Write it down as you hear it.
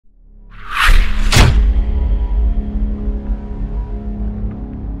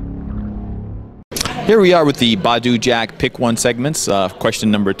Here we are with the Badu Jack Pick One segments.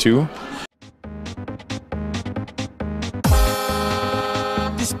 Question number 2.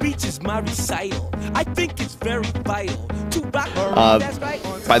 This speech is my recital. I think it's very vital to rock.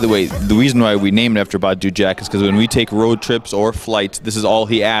 By the way, the reason why we named it after Badu Jack is because when we take road trips or flights, this is all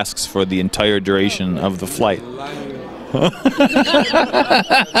he asks for the entire duration of the flight. I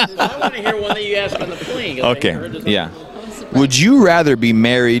want to hear one that you ask on the plane. Okay, yeah. Would you rather be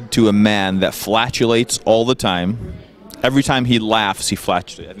married to a man that flatulates all the time? Every time he laughs, he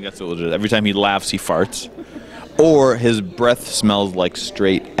flatulates. I think that's what it is. Every time he laughs, he farts. Or his breath smells like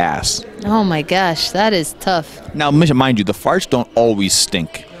straight ass. Oh my gosh, that is tough. Now, mind you, the farts don't always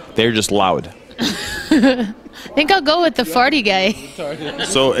stink. They're just loud. I think I'll go with the farty guy.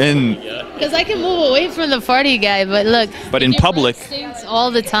 So Because I can move away from the farty guy, but look. But in public, stinks all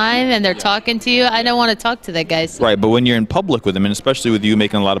the time and they're talking to you. I don't want to talk to that guy. So. Right, but when you're in public with him, and especially with you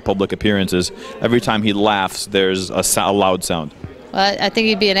making a lot of public appearances, every time he laughs, there's a loud sound. Well, I think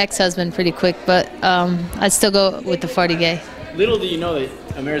he'd be an ex-husband pretty quick, but I'd still go with the farty guy. Little do you know that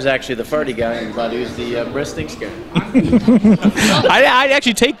Amir's actually the farty guy and Badu's the breast stinks guy. I'd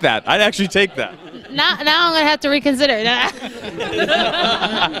actually take that. I'd actually take that. Now I'm going to have to reconsider.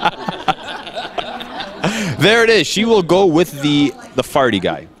 There it is. She will go with the farty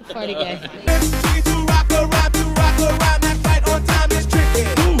guy. Farty guy.